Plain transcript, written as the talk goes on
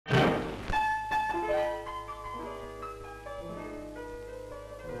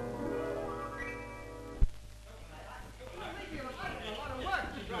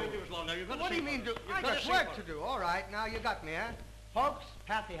you've got to What do you sing mean, for do? us. You've I got got to sing work for to us. do. All right, now you got me, eh? Folks,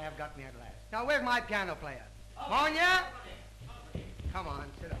 Pathe have got me at last. Now, where's my piano player? Monya? Come on,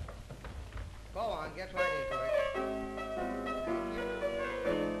 sit up. Go on, get right into it.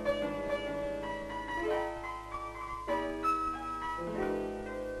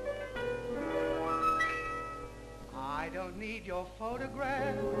 I don't need your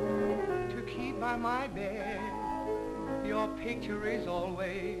photograph to keep by my bed. Your picture is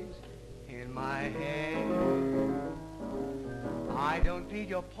always in my head. I don't need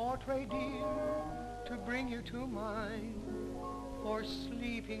your portrait, dear, to bring you to mind. For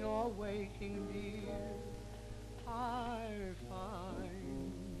sleeping or waking, dear, I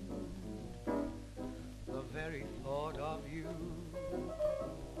find the very thought of you,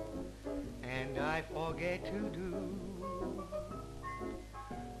 and I forget to do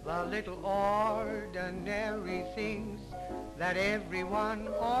the little ordinary things that everyone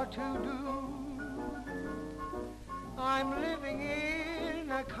ought to do. I'm living in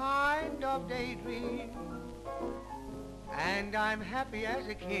a kind of daydream, and I'm happy as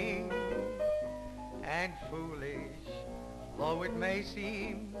a king, and foolish though it may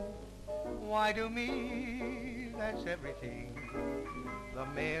seem, why to me that's everything. The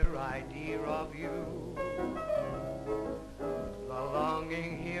mere idea of you, the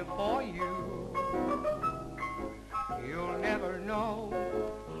longing here for you. You'll never know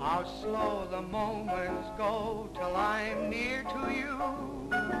how slow the moments go till I'm near to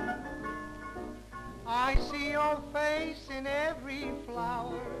you. I see your face in every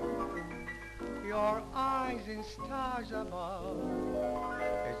flower, your eyes in stars above.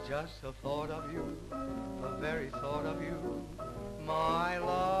 It's just the thought of you, the very thought of you, my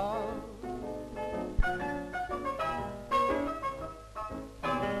love.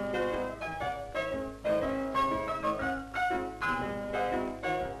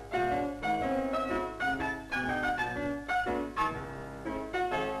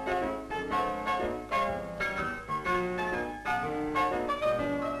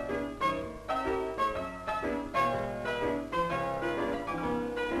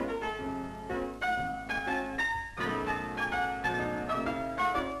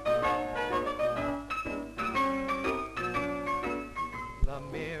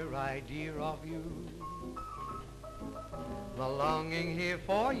 Idea of you, the longing here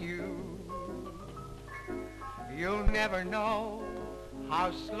for you. You'll never know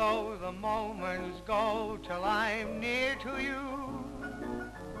how slow the moments go till I'm near to you.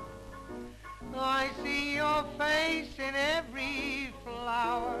 I see your face in every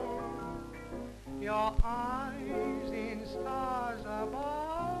flower, your eyes in stars above.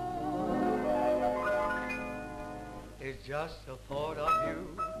 It's just the thought of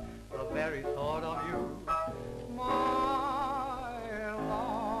you, the very thought of you,